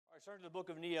right, turn to the book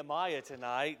of Nehemiah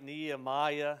tonight.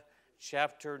 Nehemiah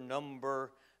chapter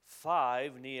number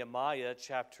 5. Nehemiah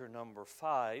chapter number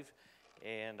 5.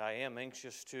 And I am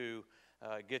anxious to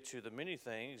get to the many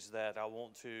things that I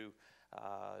want to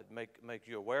make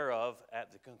you aware of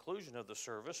at the conclusion of the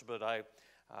service. But I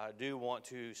do want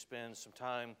to spend some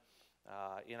time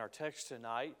in our text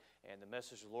tonight. And the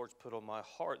message the Lord's put on my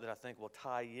heart that I think will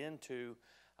tie into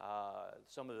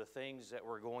some of the things that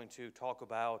we're going to talk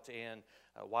about and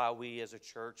why we as a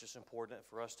church, it's important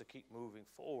for us to keep moving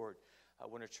forward.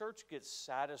 When a church gets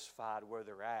satisfied where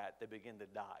they're at, they begin to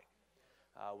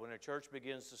die. When a church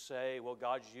begins to say, well,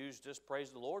 God's used us,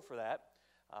 praise the Lord for that,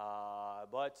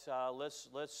 but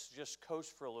let's just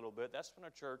coast for a little bit, that's when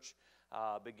a church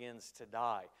begins to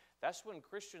die. That's when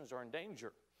Christians are in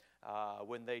danger,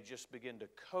 when they just begin to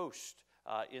coast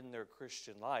in their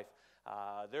Christian life.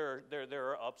 There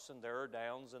are ups and there are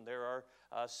downs and there are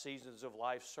seasons of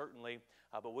life, certainly,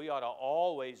 but we ought to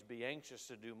always be anxious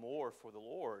to do more for the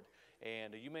Lord.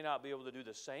 And you may not be able to do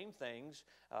the same things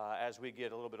as we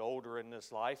get a little bit older in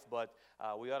this life, but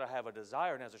we ought to have a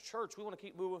desire. And as a church, we want to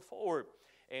keep moving forward.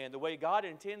 And the way God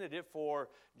intended it for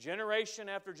generation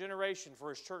after generation for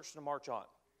His church to march on.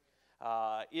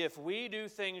 If we do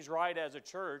things right as a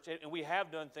church, and we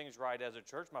have done things right as a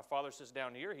church, my father sits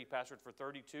down here, he pastored for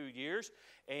 32 years,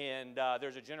 and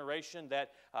there's a generation that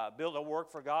built a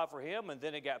work for God for him, and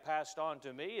then it got passed on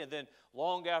to me, and then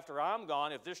long after I'm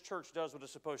gone, if this church does what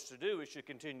it's supposed to do, it should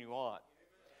continue on.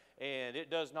 And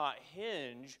it does not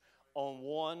hinge on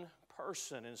one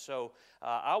person. And so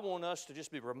I want us to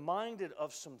just be reminded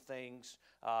of some things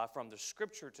from the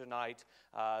Scripture tonight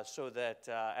so that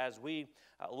as we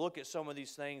look at some of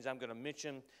these things I'm going to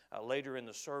mention later in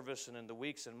the service and in the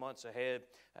weeks and months ahead,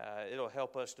 it'll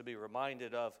help us to be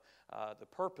reminded of the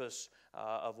purpose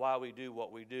of why we do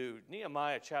what we do.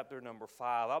 Nehemiah chapter number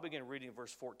 5. I'll begin reading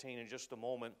verse 14 in just a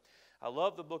moment. I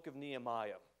love the book of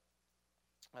Nehemiah.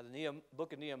 The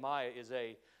book of Nehemiah is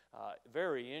a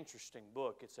very interesting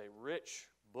book. It's a rich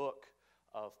book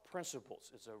of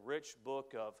principles. It's a rich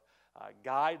book of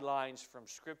guidelines from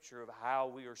Scripture of how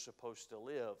we are supposed to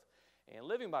live. And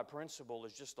living by principle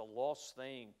is just a lost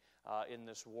thing in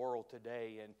this world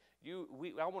today. And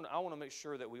I want to make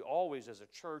sure that we always, as a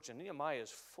church, and Nehemiah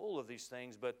is full of these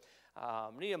things, but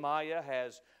Nehemiah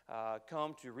has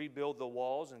come to rebuild the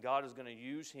walls, and God is going to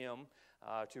use him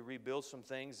to rebuild some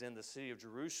things in the city of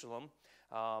Jerusalem.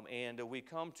 And we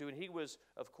come to, and he was,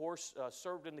 of course,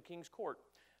 served in the king's court.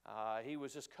 He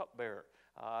was his cupbearer.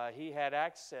 He had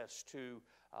access to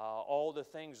all the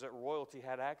things that royalty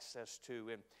had access to.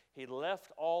 And he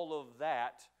left all of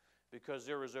that because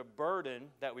there was a burden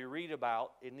that we read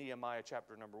about in Nehemiah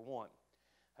chapter number 1.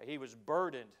 He was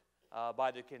burdened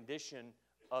by the condition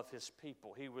of his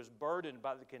people. He was burdened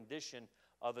by the condition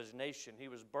of his nation. He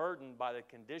was burdened by the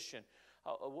condition.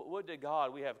 Would to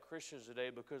God we have Christians today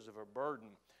because of a burden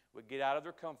would get out of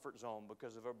their comfort zone,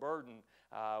 because of a burden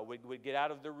would get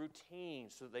out of their routine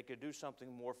so that they could do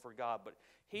something more for God. But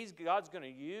God's going to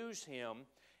use him,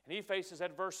 and he faces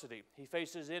adversity. He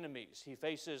faces enemies. He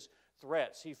faces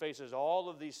threats. He faces all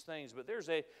of these things. But there's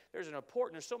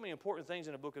so many important things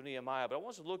in the book of Nehemiah. But I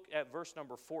want us to look at verse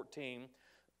number 14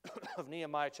 of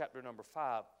Nehemiah chapter number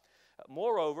 5.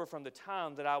 Moreover, from the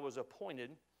time that I was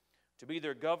appointed to be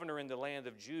their governor in the land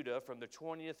of Judah from the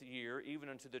 20th year, even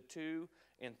unto the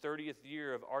 32nd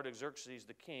year of Artaxerxes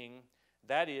the king,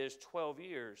 that is 12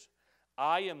 years,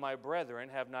 I and my brethren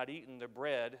have not eaten the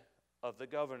bread of the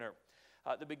governor.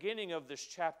 At the beginning of this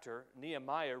chapter,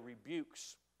 Nehemiah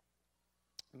rebukes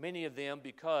many of them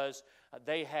because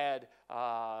they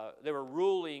were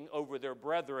ruling over their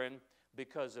brethren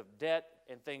because of debt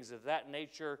and things of that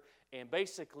nature. And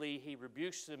basically, he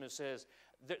rebukes them and says,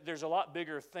 there's a lot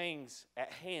bigger things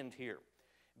at hand here.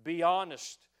 Be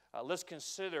honest. Let's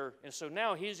consider. And so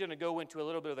now he's going to go into a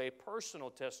little bit of a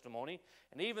personal testimony.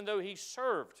 And even though he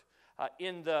served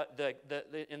in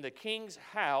the king's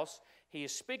house, he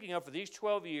is speaking of for these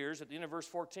 12 years, at the end of verse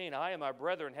 14, I and my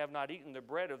brethren have not eaten the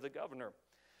bread of the governor.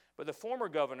 But the former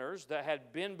governors that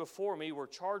had been before me were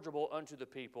chargeable unto the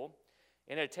people,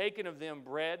 and had taken of them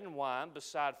bread and wine,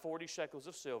 beside 40 shekels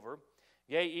of silver.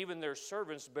 Yea, even their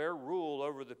servants bear rule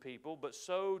over the people, but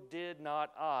so did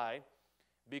not I,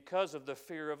 because of the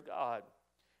fear of God.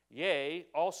 Yea,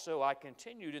 also I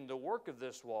continued in the work of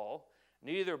this wall,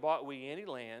 neither bought we any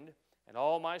land, and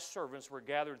all my servants were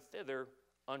gathered thither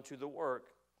unto the work.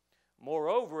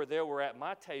 Moreover, there were at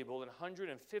my table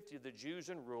 150 of the Jews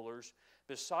and rulers,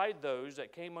 beside those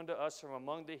that came unto us from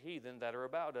among the heathen that are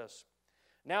about us.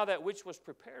 Now that which was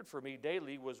prepared for me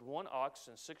daily was 1 ox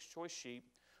and 6 choice sheep.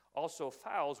 Also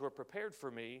fowls were prepared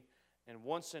for me and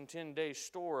once in 10 days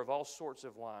store of all sorts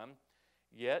of wine.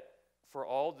 Yet for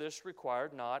all this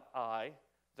required not I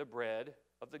the bread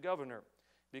of the governor,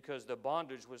 because the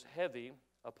bondage was heavy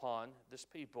upon this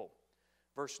people.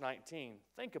 Verse 19,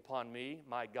 think upon me,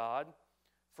 my God,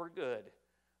 for good,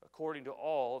 according to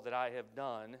all that I have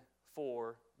done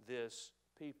for this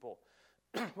people.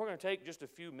 We're going to take just a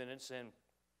few minutes and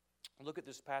look at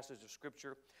this passage of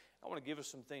Scripture. I want to give us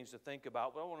some things to think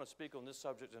about, but I want to speak on this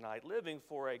subject tonight, living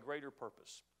for a greater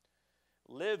purpose.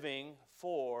 Living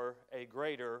for a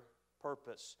greater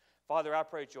purpose. Father, I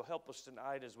pray that you'll help us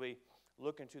tonight as we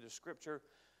look into the Scripture.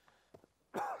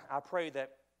 I pray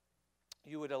that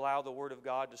you would allow the Word of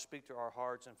God to speak to our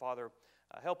hearts. And Father,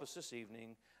 help us this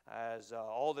evening as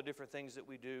all the different things that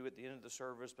we do at the end of the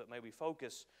service, but may we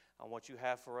focus on what you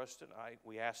have for us tonight.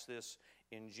 We ask this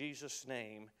in Jesus'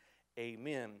 name,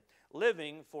 amen.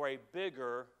 Living for a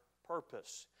bigger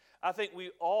purpose. I think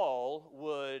we all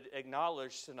would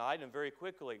acknowledge tonight, and very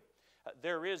quickly,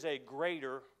 there is a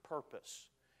greater purpose.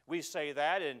 We say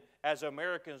that, and as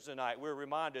Americans tonight, we're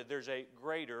reminded there's a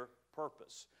greater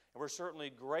purpose. And we're certainly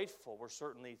grateful, we're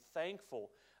certainly thankful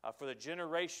for the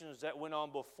generations that went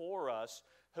on before us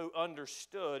who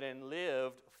understood and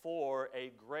lived for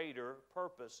a greater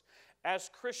purpose. As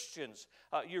Christians,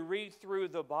 you read through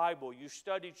the Bible, you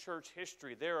study church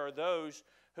history. There are those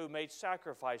who made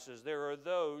sacrifices. There are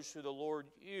those who the Lord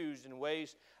used in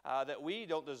ways that we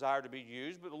don't desire to be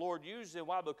used, but the Lord used them.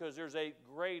 Why? Because there's a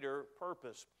greater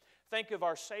purpose. Think of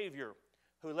our Savior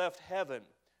who left heaven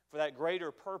for that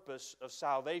greater purpose of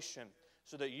salvation,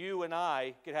 so that you and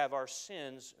I could have our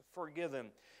sins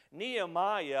forgiven.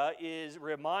 Nehemiah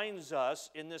reminds us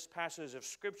in this passage of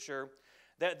Scripture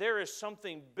that there is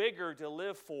something bigger to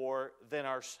live for than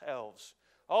ourselves.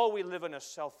 Oh, we live in a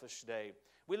selfish day.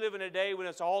 We live in a day when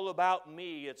it's all about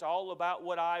me. It's all about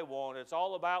what I want. It's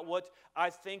all about what I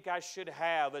think I should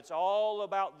have. It's all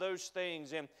about those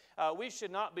things. And we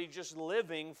should not be just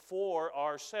living for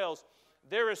ourselves.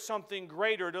 There is something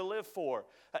greater to live for.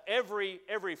 Every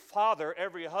father,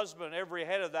 every husband, every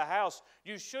head of the house,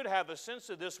 you should have a sense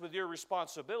of this with your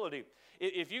responsibility.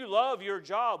 If you love your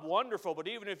job, wonderful, but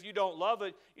even if you don't love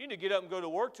it, you need to get up and go to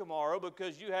work tomorrow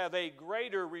because you have a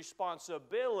greater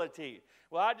responsibility.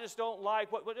 Well, I just don't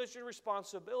like, what is your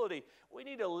responsibility? We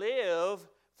need to live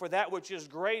for that which is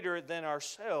greater than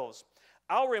ourselves.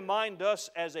 I'll remind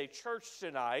us as a church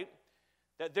tonight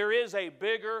that there is a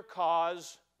bigger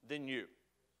cause than you.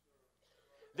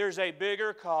 There's a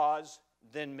bigger cause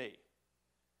than me.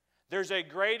 There's a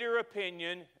greater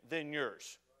opinion than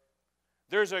yours.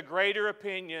 There's a greater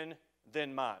opinion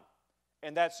than mine.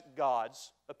 And that's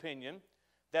God's opinion.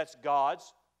 That's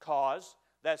God's cause.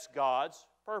 That's God's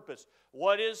purpose.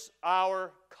 What is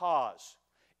our cause?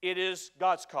 It is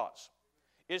God's cause.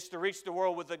 It's to reach the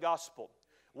world with the gospel.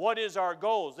 What is our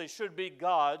goals? They should be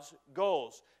God's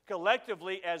goals.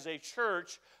 Collectively, as a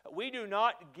church, we do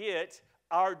not get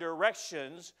our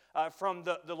directions from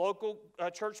the local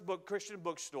Christian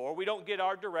bookstore. We don't get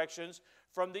our directions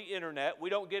from the internet. We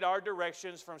don't get our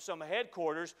directions from some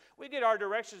headquarters. We get our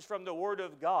directions from the Word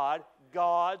of God,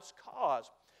 God's cause.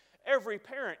 Every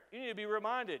parent, you need to be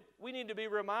reminded. We need to be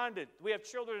reminded. We have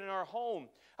children in our home.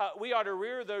 We ought to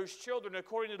rear those children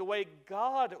according to the way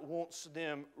God wants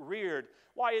them reared.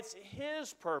 Why? It's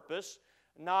His purpose,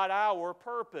 not our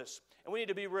purpose. And we need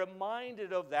to be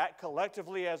reminded of that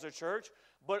collectively as a church,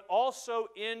 but also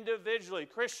individually.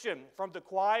 Christian, from the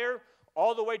choir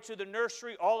all the way to the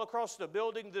nursery, all across the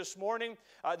building this morning,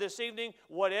 this evening,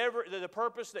 whatever the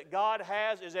purpose that God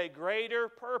has is a greater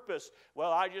purpose.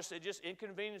 Well, it just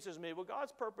inconveniences me. Well,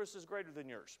 God's purpose is greater than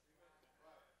yours.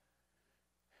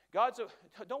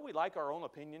 Don't we like our own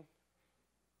opinion?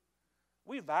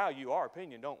 We value our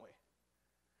opinion, don't we?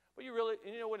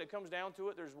 But when it comes down to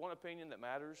it, there's one opinion that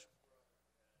matters.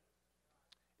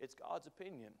 It's God's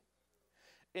opinion.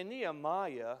 And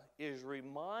Nehemiah is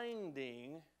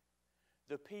reminding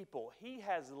the people he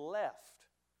has left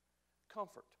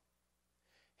comfort.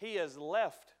 He has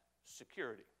left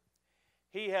security.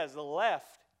 He has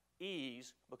left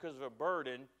ease because of a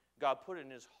burden God put in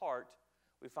his heart,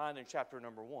 we find in chapter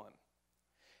number 1.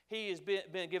 He has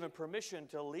been given permission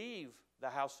to leave the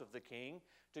house of the king,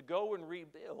 to go and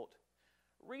rebuild.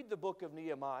 Read the book of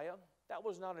Nehemiah. That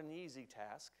was not an easy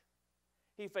task.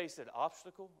 He faced an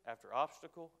obstacle after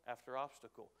obstacle after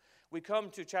obstacle. We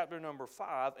come to chapter number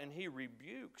 5, and he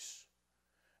rebukes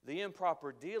the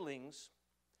improper dealings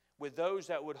with those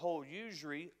that would hold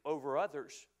usury over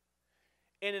others.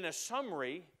 And in a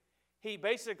summary, he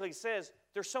basically says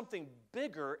there's something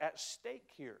bigger at stake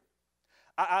here.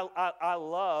 I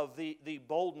love the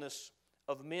boldness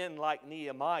of men like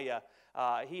Nehemiah.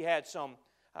 He had some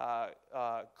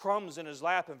crumbs in his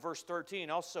lap in verse 13.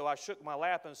 Also I shook my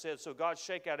lap and said, so God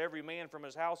shake out every man from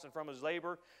his house and from his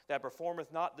labor that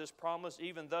performeth not this promise,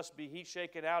 even thus be he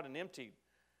shaken out and emptied.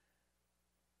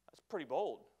 That's pretty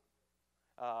bold.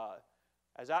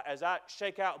 As I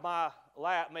shake out my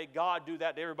lap, may God do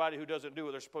that to everybody who doesn't do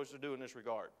what they're supposed to do in this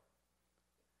regard.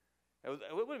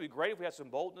 Wouldn't it be great if we had some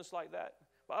boldness like that?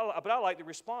 But I like the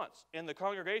response. And the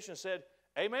congregation said,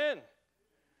 amen.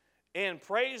 And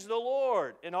praise the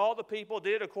Lord. And all the people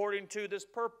did according to this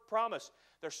promise.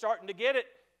 They're starting to get it.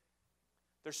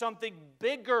 There's something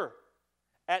bigger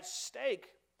at stake.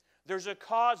 There's a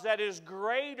cause that is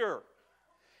greater.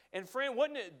 And friend,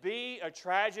 wouldn't it be a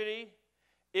tragedy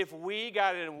if we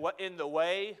got in the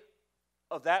way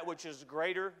of that which is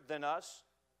greater than us?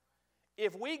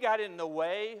 If we got in the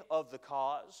way of the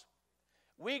cause,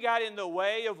 we got in the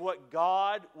way of what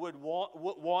God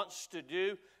wants to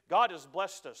do. God has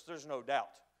blessed us, there's no doubt.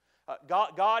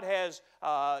 God has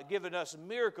given us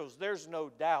miracles, there's no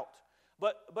doubt.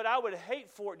 But I would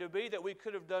hate for it to be that we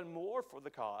could have done more for the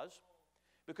cause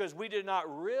because we did not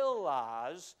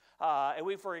realize and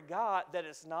we forgot that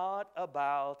it's not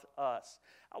about us.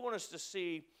 I want us to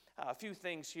see a few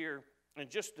things here in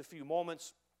just a few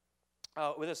moments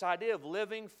with this idea of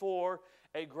living for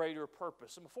a greater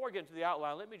purpose. And before I get into the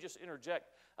outline, let me just interject.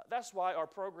 That's why our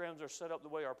programs are set up the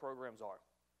way our programs are.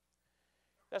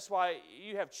 That's why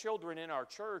you have children in our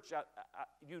church.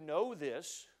 You know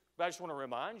this, but I just want to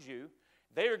remind you,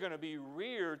 they are going to be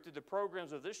reared through the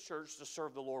programs of this church to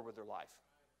serve the Lord with their life.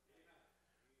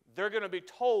 They're going to be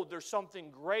told there's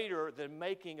something greater than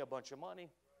making a bunch of money.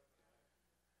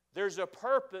 There's a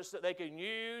purpose that they can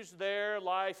use their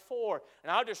life for.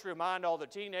 And I'll just remind all the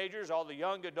teenagers, all the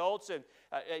young adults, and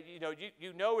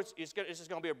you know it's just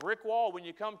going to be a brick wall when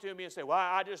you come to me and say, well,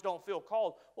 I just don't feel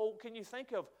called. Well, can you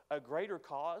think of a greater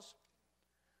cause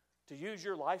to use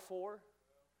your life for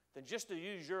than just to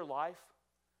use your life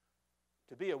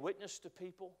to be a witness to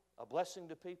people, a blessing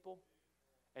to people,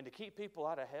 and to keep people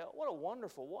out of hell? What a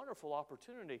wonderful, wonderful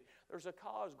opportunity. There's a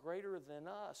cause greater than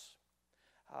us.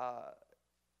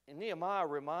 And Nehemiah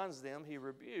reminds them, he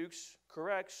rebukes,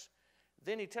 corrects,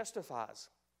 then he testifies.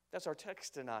 That's our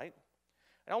text tonight.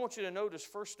 And I want you to notice,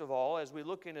 first of all, as we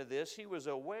look into this, he was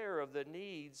aware of the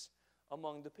needs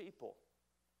among the people.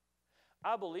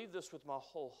 I believe this with my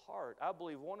whole heart. I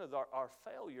believe one of our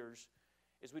failures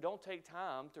is we don't take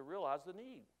time to realize the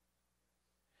need.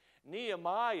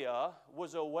 Nehemiah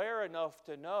was aware enough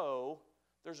to know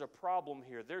there's a problem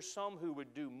here. There's some who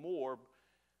would do more,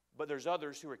 but there's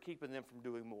others who are keeping them from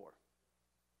doing more.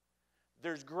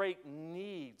 There's great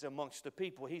needs amongst the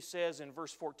people. He says in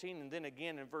verse 14 and then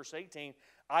again in verse 18,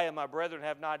 I and my brethren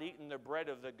have not eaten the bread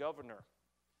of the governor.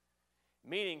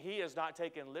 Meaning he has not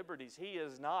taken liberties. He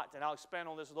is not, and I'll expand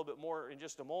on this a little bit more in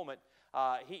just a moment,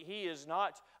 he is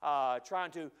not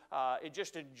trying to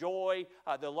just enjoy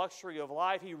the luxury of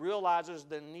life. He realizes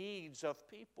the needs of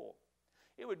people.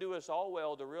 It would do us all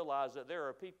well to realize that there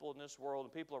are people in this world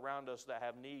and people around us that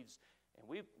have needs,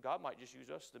 and God might just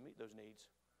use us to meet those needs.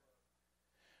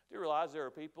 Do you realize there are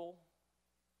people,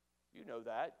 you know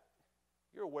that,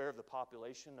 you're aware of the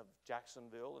population of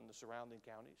Jacksonville and the surrounding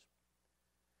counties.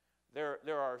 There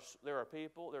are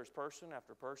people, there's person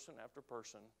after person after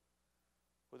person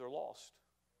who they're lost.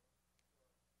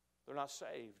 They're not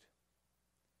saved.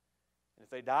 And if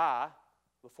they die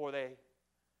before they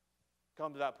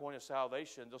come to that point of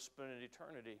salvation, they'll spend an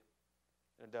eternity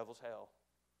in the devil's hell.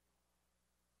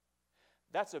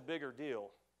 That's a bigger deal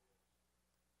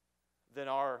than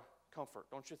our comfort,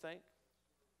 don't you think?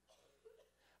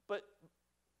 But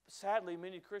sadly,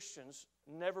 many Christians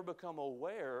never become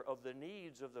aware of the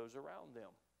needs of those around them.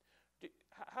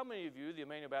 How many of you, the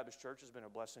Emmanuel Baptist Church, has been a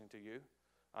blessing to you?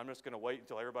 I'm just going to wait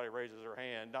until everybody raises their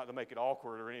hand, not to make it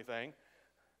awkward or anything.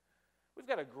 We've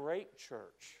got a great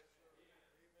church.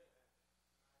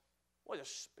 Boy, the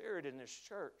spirit in this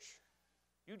church,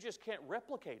 you just can't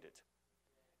replicate it.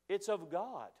 It's of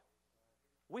God.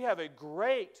 We have a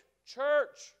great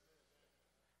church.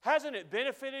 Hasn't it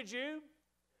benefited you?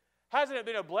 Hasn't it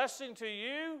been a blessing to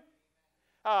you?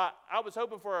 I was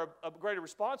hoping for a greater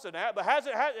response than that, but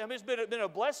it's been a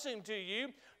blessing to you.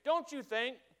 Don't you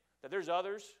think that there's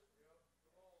others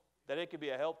that it could be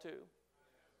a help to?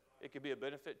 It could be a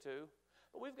benefit to?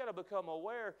 But we've got to become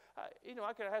aware.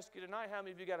 I could ask you tonight, how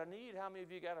many of you got a need? How many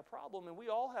of you got a problem? And we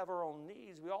all have our own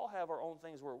needs. We all have our own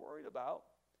things we're worried about.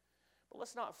 But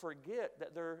let's not forget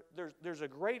that there's a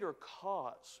greater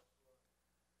cause.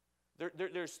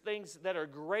 There's things that are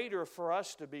greater for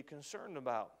us to be concerned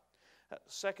about.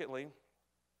 Secondly,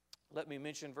 let me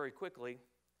mention very quickly,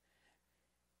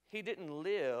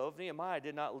 Nehemiah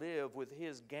did not live with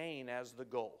his gain as the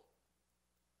goal.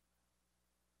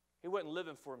 He wasn't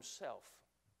living for himself.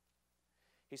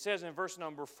 He says in verse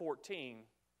number 14,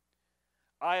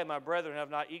 I and my brethren have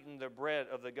not eaten the bread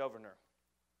of the governor.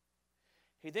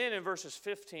 He then in verses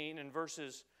 15 and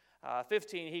verses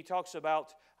 15, he talks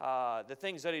about the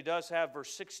things that he does have.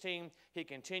 Verse 16, he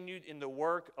continued in the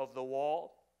work of the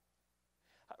wall.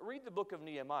 Read the book of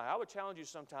Nehemiah. I would challenge you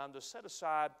sometime to set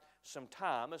aside some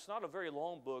time. It's not a very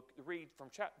long book. Read from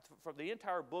the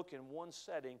entire book in one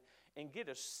setting and get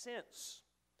a sense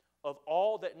of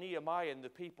all that Nehemiah and the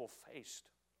people faced.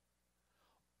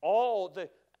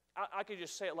 I could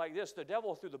just say it like this, the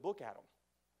devil threw the book at them.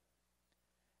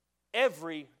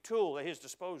 Every tool at his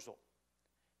disposal.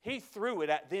 He threw it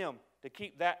at them to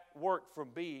keep that work from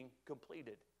being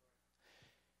completed.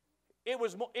 It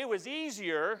was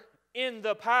easier in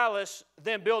the palace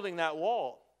than building that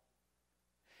wall.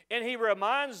 And he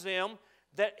reminds them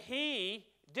that he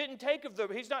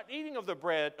he's not eating of the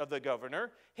bread of the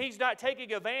governor. He's not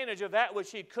taking advantage of that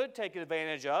which he could take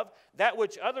advantage of, that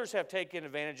which others have taken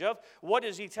advantage of. What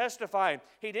is he testifying?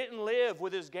 He didn't live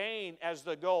with his gain as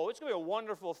the goal. It's going to be a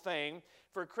wonderful thing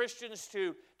for Christians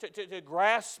to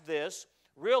grasp this,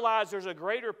 realize there's a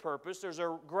greater purpose, there's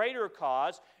a greater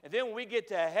cause, and then when we get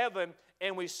to heaven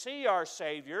and we see our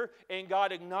Savior and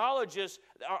God acknowledges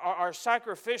our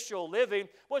sacrificial living,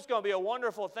 well, it's going to be a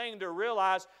wonderful thing to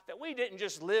realize that we didn't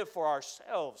just live for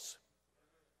ourselves.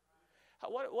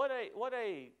 What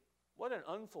an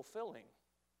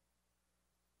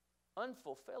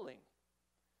unfulfilling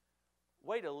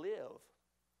way to live.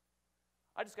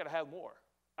 I just got to have more.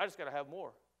 I just got to have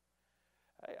more.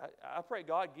 I pray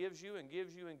God gives you and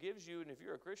gives you and gives you, and if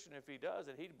you're a Christian, if He does,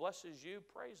 and He blesses you,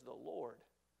 praise the Lord.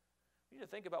 You need to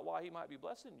think about why He might be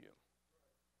blessing you.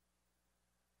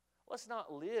 Let's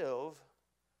not live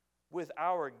with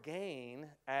our gain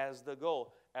as the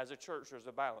goal. As a church, there's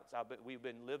a balance. We've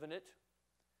been living it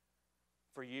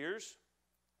for years.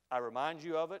 I remind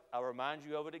you of it. I remind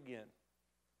you of it again.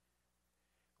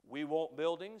 We want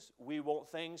buildings. We want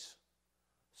things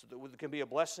so that it can be a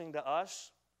blessing to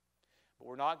us. But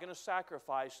we're not going to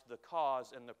sacrifice the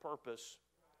cause and the purpose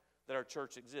that our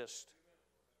church exists.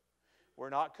 We're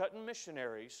not cutting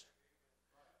missionaries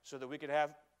so that we can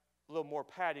have a little more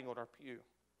padding on our pew.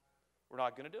 We're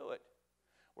not going to do it.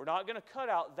 We're not going to cut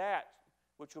out that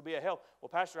which will be a help. Well,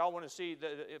 Pastor, I want to see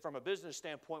from a business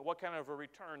standpoint what kind of a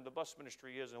return the bus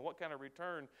ministry is and what kind of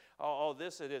return all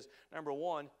this it is. Number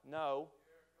one, no.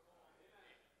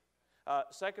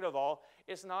 Second of all,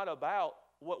 it's not about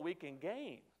what we can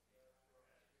gain.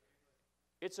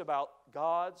 It's about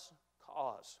God's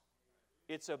cause.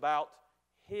 It's about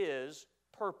His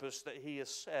purpose that He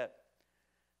has set.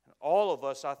 And all of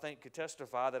us, I think, could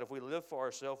testify that if we live for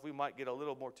ourselves, we might get a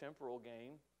little more temporal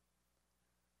gain.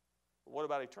 But what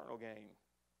about eternal gain?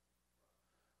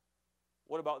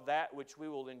 What about that which we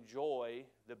will enjoy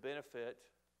the benefit,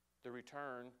 the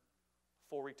return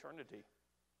for eternity?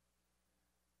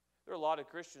 There are a lot of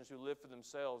Christians who live for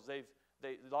themselves. A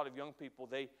lot of young people,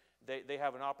 they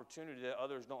have an opportunity that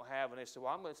others don't have, and they say,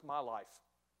 well, it's my life,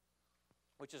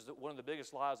 which is one of the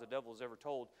biggest lies the devil has ever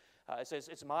told. It says,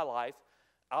 it's my life.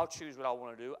 I'll choose what I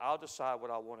want to do. I'll decide what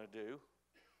I want to do,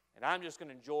 and I'm just going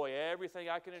to enjoy everything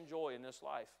I can enjoy in this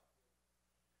life.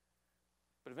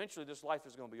 But eventually this life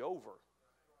is going to be over.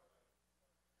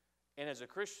 And as a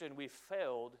Christian, we've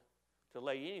failed to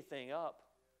lay anything up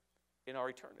in our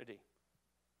eternity.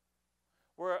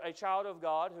 We're a child of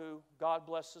God who God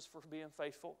blesses for being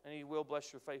faithful, and He will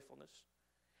bless your faithfulness,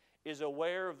 is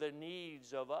aware of the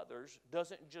needs of others,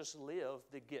 doesn't just live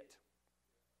to get.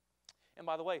 And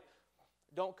by the way,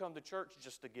 don't come to church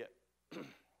just to get.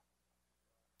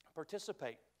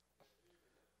 Participate.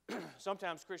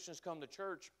 Sometimes Christians come to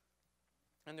church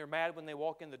and they're mad when they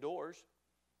walk in the doors.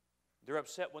 They're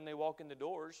upset when they walk in the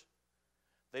doors.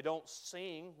 They don't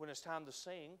sing when it's time to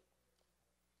sing.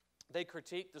 They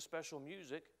critique the special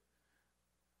music.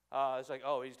 It's like,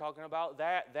 oh, he's talking about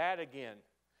that again.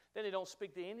 Then they don't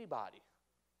speak to anybody.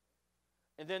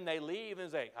 And then they leave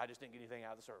and say, I just didn't get anything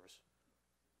out of the service.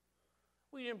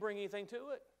 Well, you didn't bring anything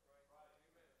to it.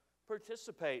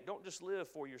 Participate. Don't just live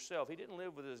for yourself. He didn't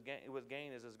live with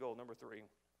gain as his goal. Number 3.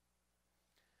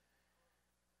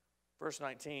 Verse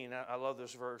 19, I love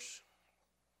this verse.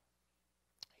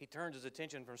 He turns his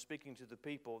attention from speaking to the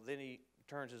people, then he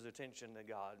turns his attention to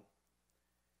God.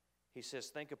 He says,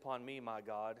 think upon me, my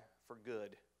God, for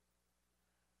good.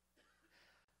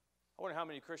 I wonder how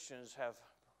many Christians have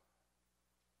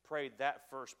prayed that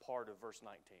first part of verse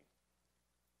 19.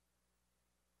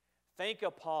 Think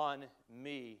upon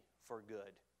me for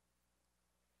good.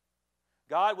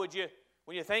 God, would you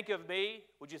when you think of me,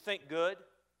 would you think good?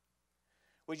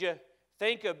 Would you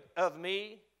think of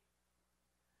me?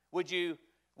 Would you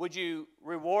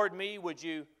reward me? Would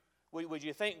you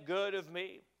think good of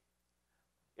me?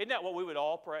 Isn't that what we would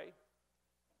all pray?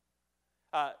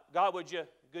 God, would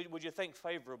you think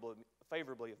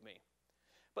favorably of me?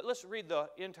 But let's read the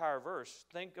entire verse.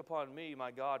 Think upon me,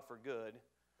 my God, for good,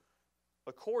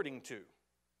 according to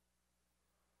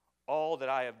all that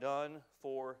I have done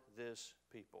for this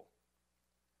people.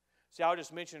 See, I'll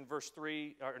just mention verse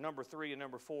 3, or number 3 and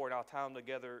number 4, and I'll tie them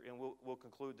together, and we'll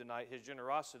conclude tonight. His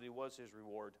generosity was his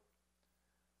reward,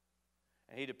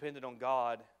 and he depended on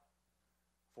God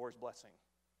for his blessing.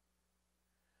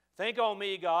 Think on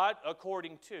me, God,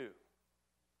 according to.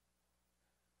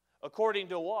 According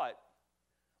to what?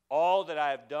 All that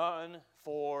I have done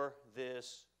for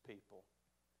this people.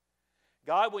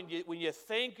 God, when you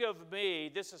think of me,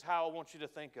 this is how I want you to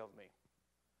think of me.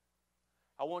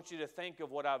 I want you to think of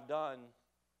what I've done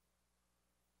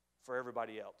for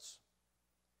everybody else.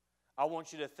 I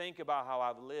want you to think about how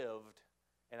I've lived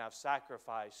and I've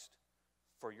sacrificed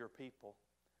for your people.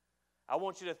 I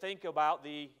want you to think about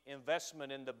the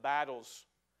investment in the battles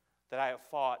that I have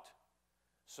fought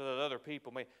so that other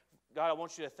people may. God, I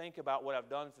want you to think about what I've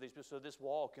done for these people so this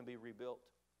wall can be rebuilt.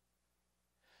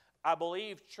 I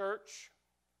believe, church,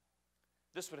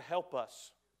 this would help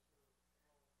us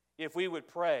if we would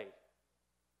pray,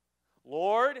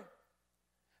 Lord,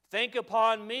 think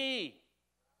upon me,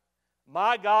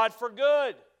 my God, for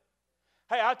good.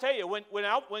 Hey, I'll tell you,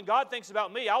 when God thinks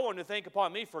about me, I want him to think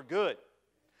upon me for good.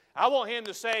 I want him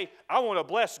to say, I want to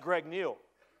bless Greg Neal.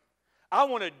 I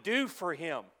want to do for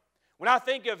him. When I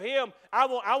think of him, I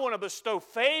want to bestow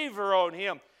favor on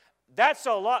him. That's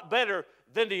a lot better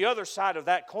than the other side of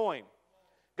that coin.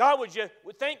 God, would you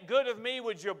think good of me?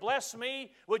 Would you bless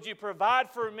me? Would you provide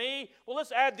for me? Well,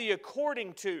 let's add the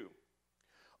according to.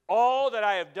 All that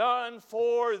I have done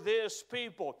for this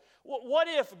people. What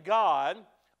if God,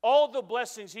 all the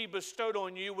blessings he bestowed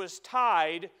on you was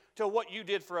tied to what you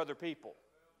did for other people?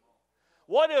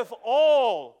 What if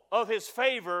all of his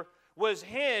favor was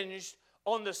hinged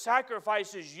on the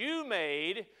sacrifices you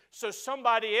made so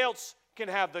somebody else can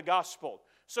have the gospel,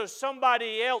 so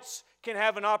somebody else can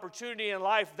have an opportunity in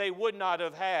life they would not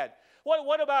have had?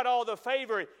 What about all the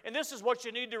favor? And this is what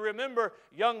you need to remember,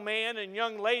 young man and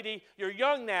young lady. You're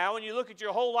young now and you look at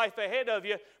your whole life ahead of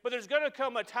you, but there's going to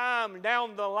come a time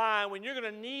down the line when you're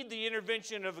going to need the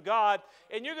intervention of God,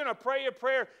 and you're going to pray a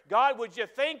prayer, God, would you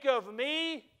think of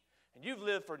me? And you've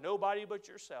lived for nobody but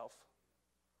yourself.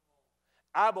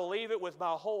 I believe it with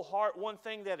my whole heart. One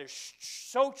thing that is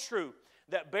so true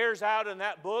that bears out in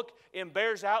that book and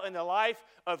bears out in the life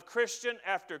of Christian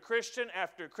after Christian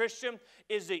after Christian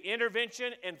is the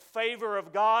intervention and favor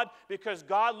of God, because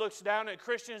God looks down at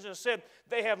Christians and said,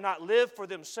 they have not lived for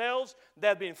themselves. They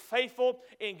have been faithful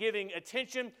in giving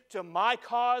attention to my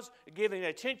cause, giving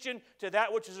attention to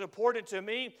that which is important to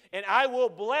me, and I will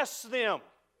bless them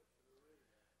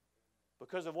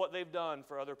because of what they've done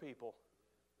for other people.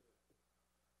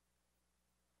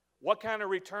 What kind of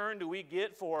return do we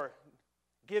get for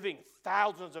giving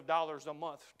thousands of dollars a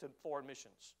month to foreign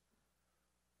missions?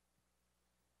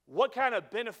 What kind of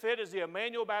benefit is the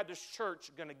Emmanuel Baptist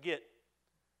Church going to get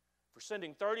for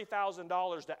sending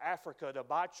 $30,000 to Africa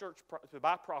to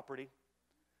buy property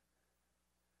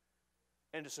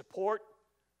and to support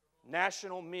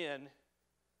national men?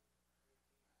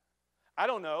 I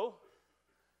don't know.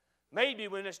 Maybe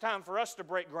when it's time for us to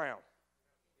break ground,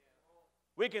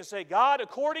 we can say, God,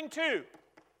 according to.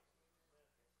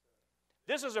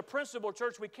 This is a principle,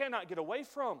 church, we cannot get away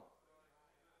from.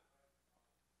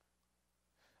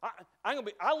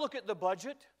 I look at the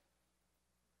budget.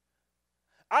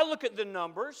 I look at the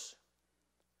numbers.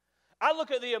 I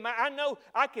look at the amount. I know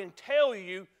I can tell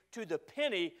you to the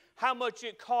penny how much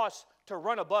it costs to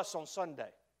run a bus on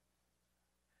Sunday.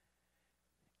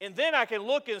 And then I can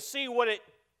look and see what it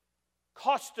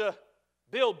costs to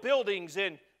build buildings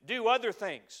and do other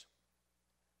things.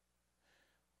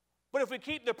 But if we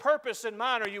keep the purpose in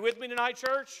mind, are you with me tonight,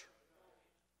 church?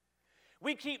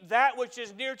 We keep that which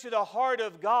is near to the heart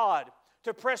of God,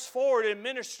 to press forward in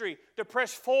ministry, to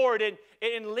press forward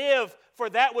and live for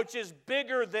that which is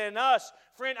bigger than us.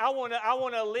 Friend, I want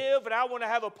to live and I want to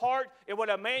have a part in what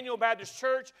Emmanuel Baptist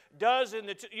Church does in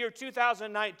the year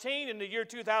 2019, in the year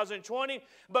 2020.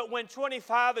 But when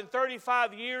 25 and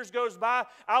 35 years goes by,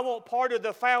 I want part of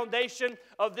the foundation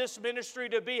of this ministry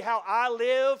to be how I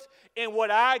lived and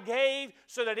what I gave,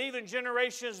 so that even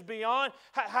generations beyond.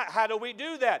 How do we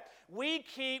do that? We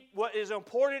keep what is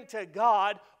important to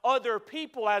God, other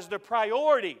people, as the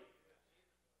priority.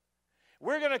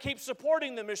 We're going to keep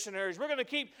supporting the missionaries. We're going to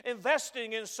keep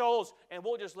investing in souls, and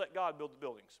we'll just let God build the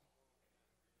buildings.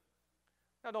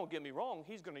 Now, don't get me wrong.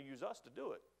 He's going to use us to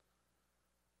do it.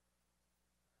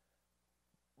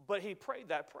 But he prayed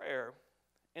that prayer,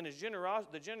 and his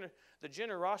the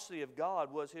generosity of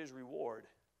God was his reward.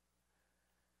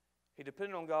 He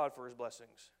depended on God for his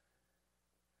blessings.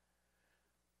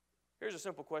 Here's a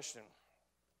simple question.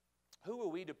 Who are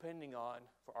we depending on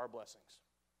for our blessings?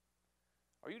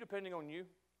 Are you depending on you?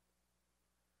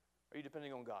 Are you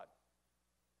depending on God?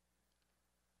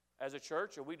 As a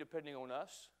church, are we depending on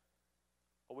us?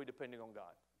 Or are we depending on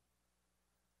God?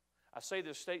 I say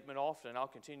this statement often, and I'll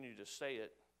continue to say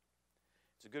it.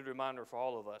 It's a good reminder for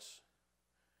all of us.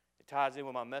 It ties in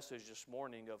with my message this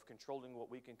morning of controlling what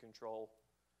we can control.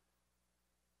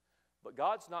 But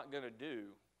God's not going to do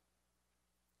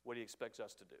what he expects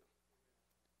us to do.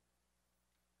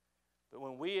 But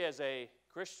when we as a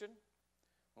Christian,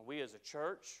 when we as a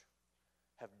church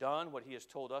have done what he has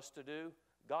told us to do,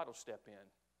 God will step in.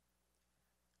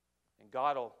 And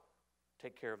God will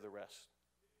take care of the rest.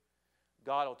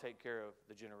 God will take care of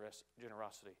the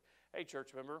generosity. Hey,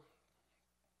 church member,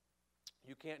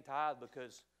 you can't tithe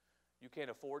because you can't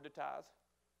afford to tithe.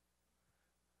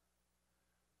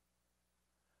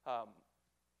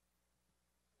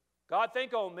 God,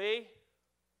 think on me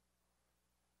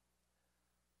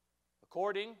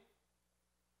according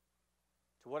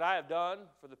to what I have done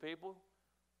for the people.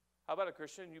 How about a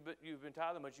Christian? You've been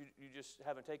tithing, but you just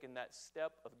haven't taken that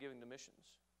step of giving to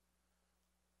missions.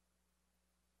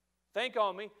 Think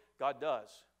on me. God does.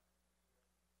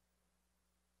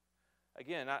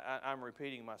 Again, I'm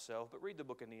repeating myself, but read the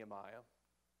book of Nehemiah.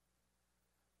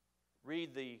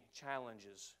 Read the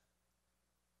challenges.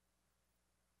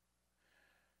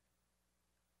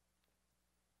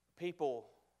 People,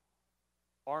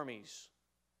 armies,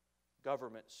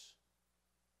 governments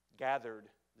gathered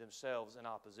themselves in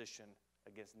opposition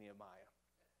against Nehemiah.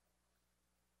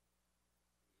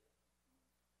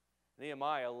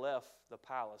 Nehemiah left the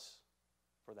palace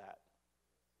for that.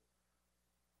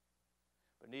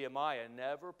 But Nehemiah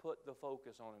never put the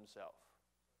focus on himself.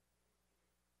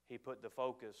 He put the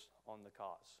focus on the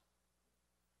cause.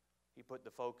 He put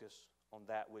the focus on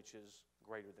that which is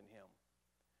greater than him.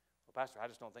 Well, Pastor, I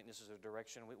just don't think this is a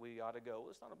direction we ought to go. Well,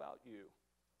 it's not about you.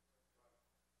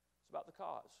 It's about the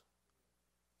cause.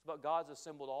 It's about God's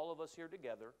assembled all of us here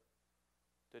together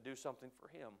to do something for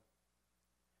him.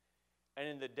 And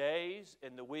in the days,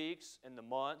 in the weeks, in the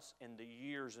months, in the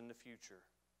years in the future,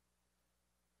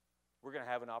 we're going to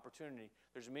have an opportunity.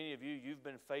 There's many of you, you've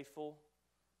been faithful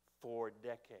for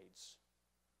decades.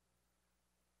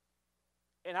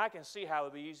 And I can see how it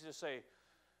would be easy to say,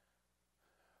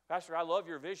 Pastor, I love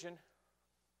your vision,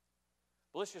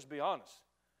 but let's just be honest.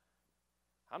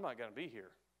 I'm not going to be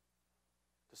here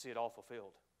to see it all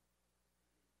fulfilled.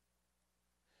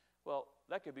 Well,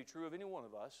 that could be true of any one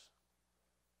of us.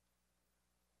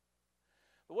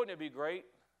 But wouldn't it be great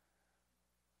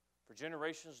for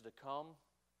generations to come,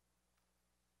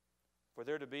 for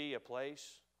there to be a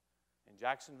place in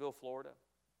Jacksonville, Florida,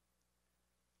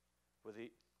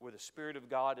 where the Spirit of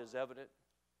God is evident,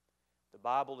 the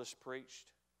Bible is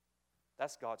preached?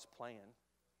 That's God's plan.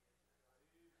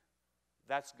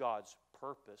 That's God's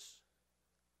purpose.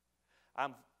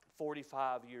 I'm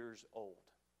 45 years old.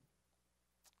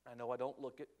 I know I don't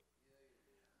look it.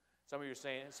 Some of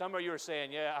you are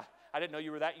saying, yeah, I didn't know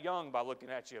you were that young by looking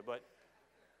at you, but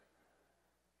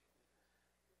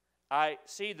I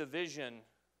see the vision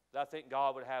that I think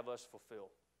God would have us fulfill.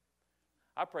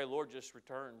 I pray Lord just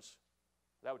returns.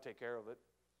 That would take care of it.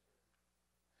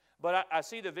 But I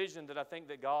see the vision that I think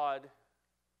that God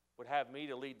would have me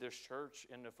to lead this church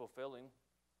into fulfilling.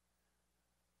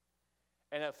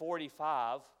 And at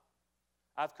 45,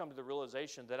 I've come to the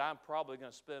realization that I'm probably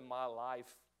going to spend my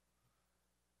life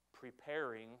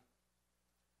preparing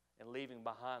and leaving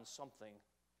behind something,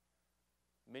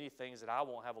 many things that I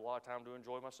won't have a lot of time to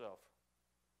enjoy myself.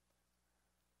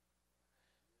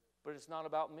 But it's not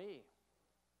about me.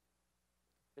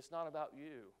 It's not about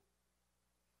you.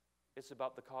 It's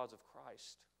about the cause of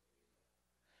Christ.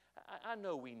 I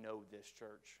know we know this,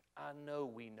 church. I know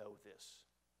we know this.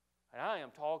 And I am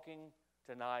talking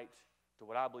tonight to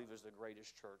what I believe is the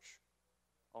greatest church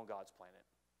on God's planet.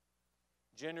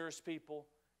 Generous people,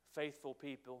 faithful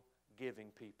people, giving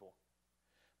people.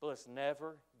 But let's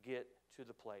never get to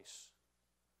the place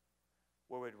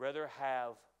where we'd rather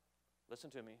have, listen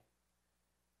to me,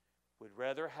 we'd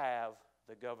rather have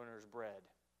the governor's bread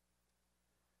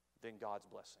than God's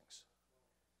blessings.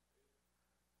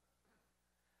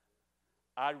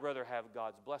 I'd rather have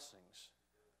God's blessings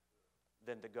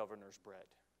than the governor's bread.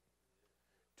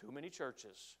 Too many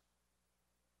churches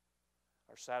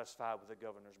are satisfied with the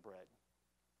governor's bread.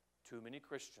 Too many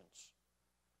Christians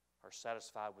are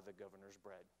satisfied with the governor's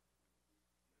bread.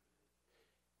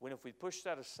 When if we push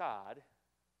that aside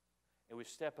and we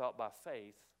step out by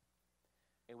faith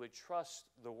and we trust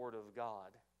the Word of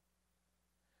God,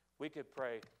 we could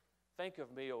pray, think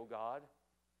of me, O God,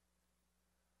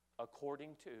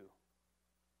 according to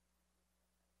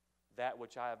that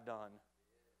which I have done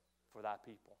for thy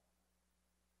people.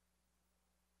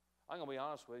 I'm going to be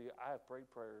honest with you, I have prayed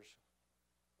prayers.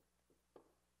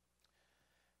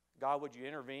 God, would you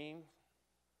intervene?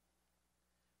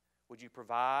 Would you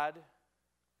provide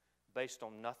based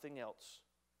on nothing else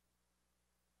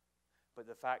but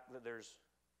the fact that there's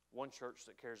one church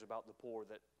that cares about the poor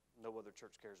that no other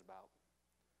church cares about?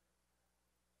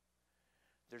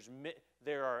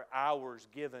 There are hours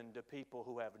given to people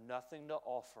who have nothing to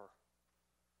offer.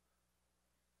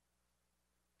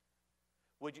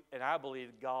 And I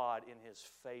believe God, in His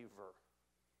favor,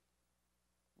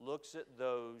 looks at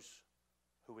those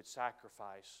who would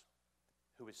sacrifice,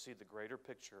 who would see the greater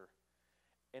picture,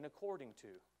 and according to.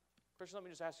 Christian, let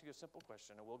me just ask you a simple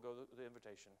question, and we'll go to the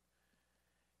invitation.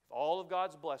 If all of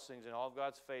God's blessings and all of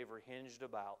God's favor hinged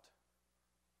about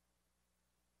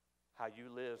how you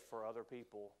live for other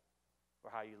people or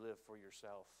how you live for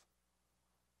yourself,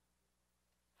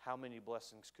 how many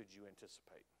blessings could you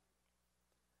anticipate?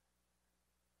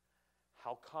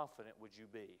 How confident would you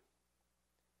be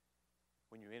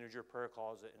when you entered your prayer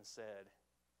closet and said,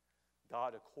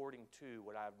 God, according to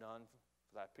what I've done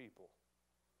for thy people,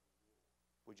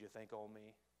 would you think on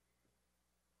me?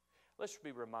 Let's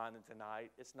be reminded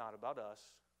tonight, it's not about us.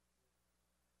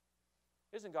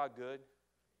 Isn't God good?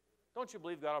 Don't you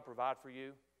believe God will provide for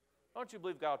you? Don't you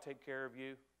believe God will take care of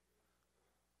you?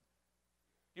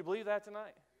 You believe that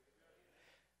tonight?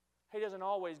 He doesn't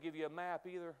always give you a map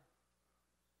either.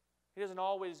 He doesn't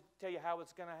always tell you how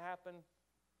it's going to happen.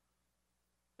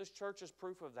 This church is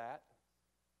proof of that.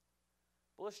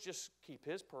 But let's just keep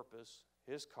His purpose,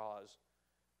 His cause,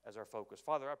 as our focus.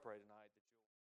 Father, I pray tonight that